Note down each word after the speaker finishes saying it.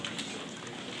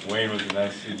Wayne, was it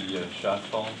nice to see the shots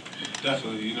falling?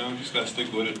 Definitely, you just got to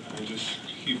stick with it and just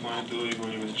keep playing through it even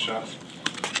when you miss shots.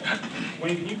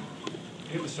 Wayne, can you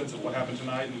give a sense of what happened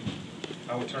tonight and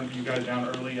how it turned you guys down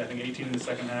early? I think 18 in the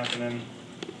second half, and then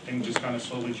things just kind of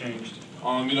slowly changed.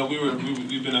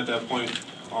 We've been at that point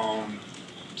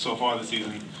so far this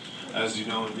season. As you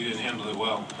know, we didn't handle it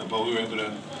well, but we were able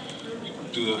to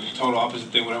do the total opposite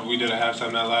thing, whatever we did at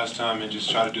halftime that last time, and just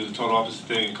try to do the total opposite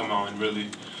thing and come out and really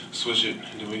switch it.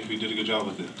 And we did a good job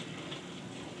with it.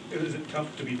 Is it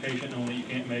tough to be patient knowing that you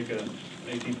can't make an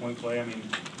 18-point play? I mean,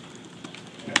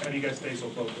 how do you guys stay so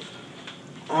focused?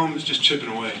 It's just chipping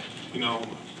away. The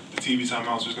TV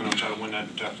timeout's just gonna try to win that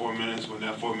 4 minutes, win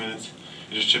that 4 minutes,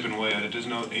 and just chipping away at it. There's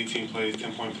no 18 plays,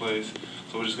 10-point plays,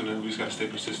 so we just gotta stay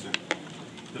persistent.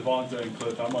 Devonte and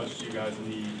Cliff, how much do you guys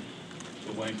need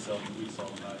the Wayne Selden we saw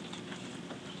tonight?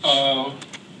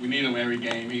 We need him every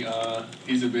game.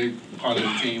 He's a big part of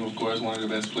the team, of course, one of the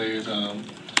best players.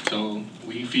 So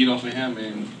we feed off of him,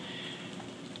 and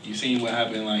you seen what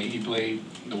happened. Like, he played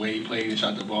the way he played and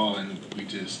shot the ball, and we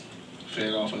just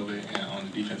fed off of it. And on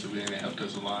the defensive end, it helped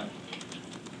us a lot.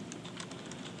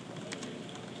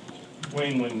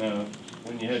 Wayne, when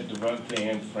you had Devonte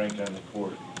and Frank on the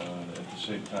court at the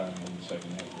same time in the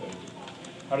second half,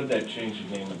 how did that change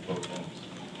the game at both ends?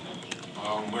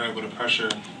 We're able to pressure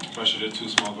the two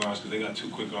small guards because they got two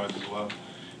quick guards as well,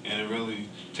 and it really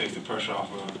takes the pressure off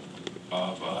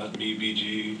of me,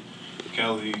 BG,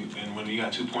 Kelly, and when you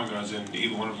got 2 point guards in,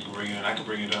 either one of them can bring it in, I can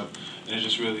bring it up, and it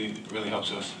just really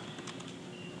helps us.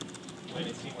 Wayne,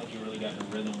 it seemed like you really got in a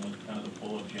rhythm with kind of the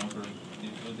pull-up jumper.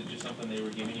 Was it just something they were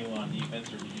giving you on defense,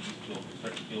 or did you just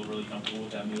start to feel really comfortable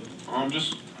with that move?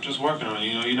 Just working on it.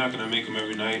 You're not gonna make them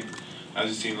every night, as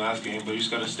you seen last game, but you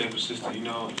just gotta stay persistent.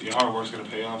 Your hard work's gonna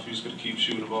pay off. You just gotta keep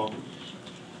shooting the ball.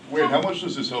 Wayne, how much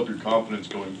does this help your confidence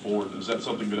going forward? Is that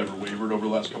something that ever wavered over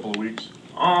the last couple of weeks?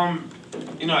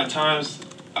 At times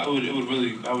I would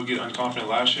get unconfident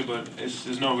last year, but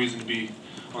there's no reason to be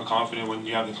unconfident when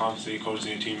you have the confidence in your coaches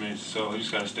and your teammates. So you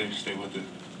just gotta stay with it.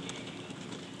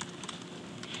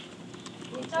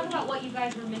 Talk about what you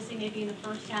guys were missing maybe in the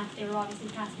first half. They were obviously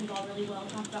passing the ball really well.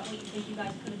 Talk about what you think you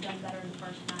guys could have done better in the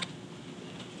first half.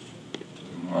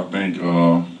 I think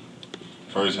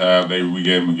first half we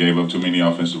gave up too many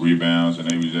offensive rebounds, and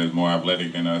they was just more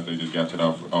athletic than us. They just got to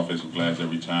the offensive glass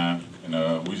every time,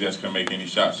 and we just couldn't make any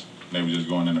shots. They were just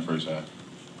going in the first half.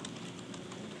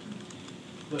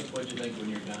 What did you think when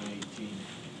you're down 18?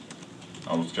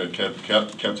 I was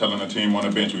kept telling the team on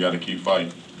the bench, we got to keep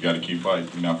fighting. We got to keep fighting.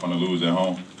 We're not going to lose at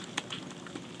home.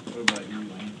 What about you,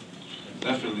 Wayne?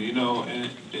 Definitely, and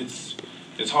it's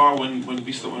hard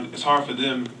it's hard for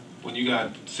them when you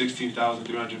got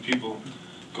 16,300 people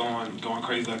going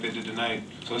crazy like they did tonight.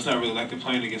 So it's not really like they're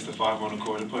playing against the 5 on the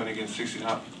court. They're playing against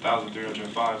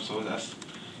 16,305. So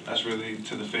that's really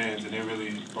to the fans, and they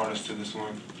really brought us to this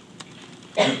one.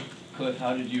 Cliff,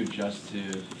 how did you adjust to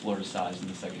Florida's size in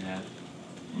the second half?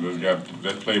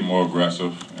 Let's play more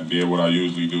aggressive and did what I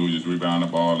usually do, just rebound the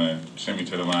ball and send me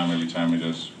to the line every time and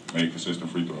just make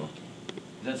consistent free throws.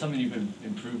 Is that something you've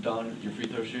improved on, your free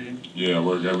throw shooting? Yeah, I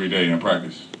work every day in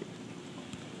practice.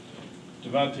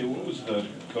 Devonte, what was the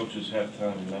coach's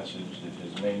halftime message,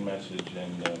 his main message,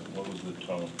 and what was the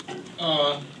tone?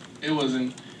 It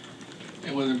wasn't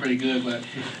pretty good, but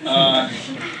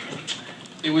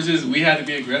it was just, we had to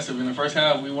be aggressive. In the first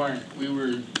half, we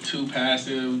were too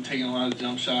passive, taking a lot of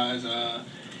jump shots.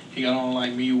 He got on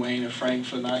like me, Wayne, and Frank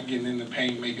for not getting in the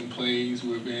paint, making plays.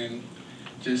 We've been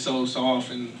just so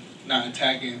soft and not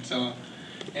attacking.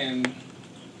 And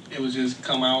it was just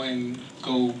come out and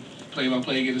go play by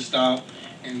play, get a stop,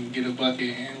 and get a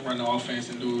bucket and run the offense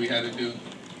and do what we had to do.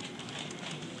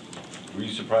 Were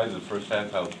you surprised in the first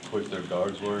half how quick their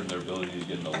guards were and their ability to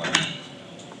get in the line?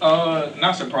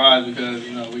 Not surprised because,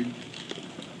 we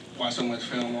watch so much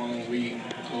film on them. We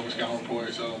go over scout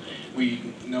report, so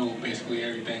we know basically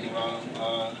everything about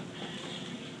them.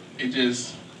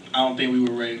 I don't think we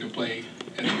were ready to play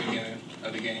at the beginning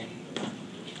of the game.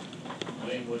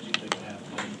 Wayne, what did you think of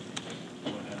halftime?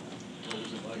 What happened? What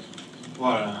was it like?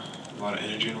 A lot of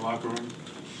energy in the locker room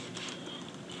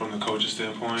from the coach's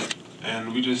standpoint,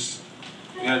 and we just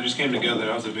came together.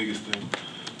 That was the biggest thing.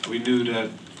 We knew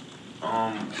that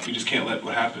we just can't let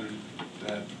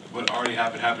what already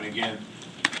happened happen again.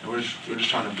 And we're just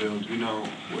trying to build. We know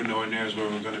we're nowhere near as where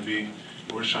we're going to be.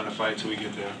 We're just trying to fight till we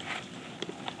get there.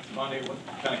 Devonte, what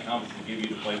kind of confidence did it give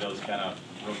you to play those kind of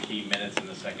rookie minutes in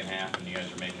the second half when you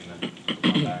guys are making the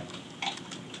comeback?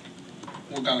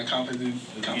 What kind of confidence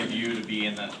Does it give you to be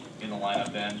in the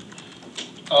lineup then?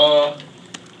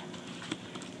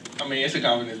 It's a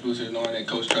confidence booster knowing that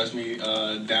coach trusts me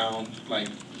down like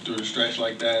through the stretch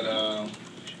like that.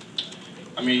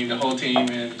 I mean, the whole team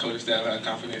and coaching staff had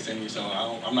confidence in me, so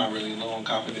I'm not really low on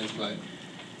confidence, but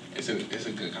it's a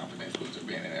good confidence booster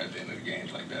being in there at the end of the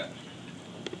games like that.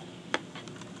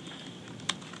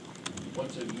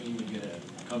 What's it mean to get a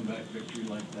comeback victory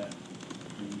like that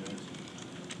for you guys?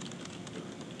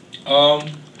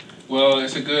 Well,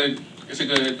 it's a good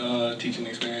teaching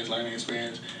experience, learning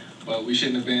experience, but we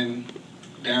shouldn't have been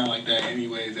down like that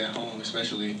anyways at home,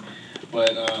 especially.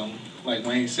 But like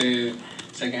Wayne said,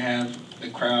 second half the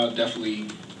crowd definitely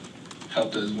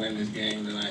helped us win this game tonight.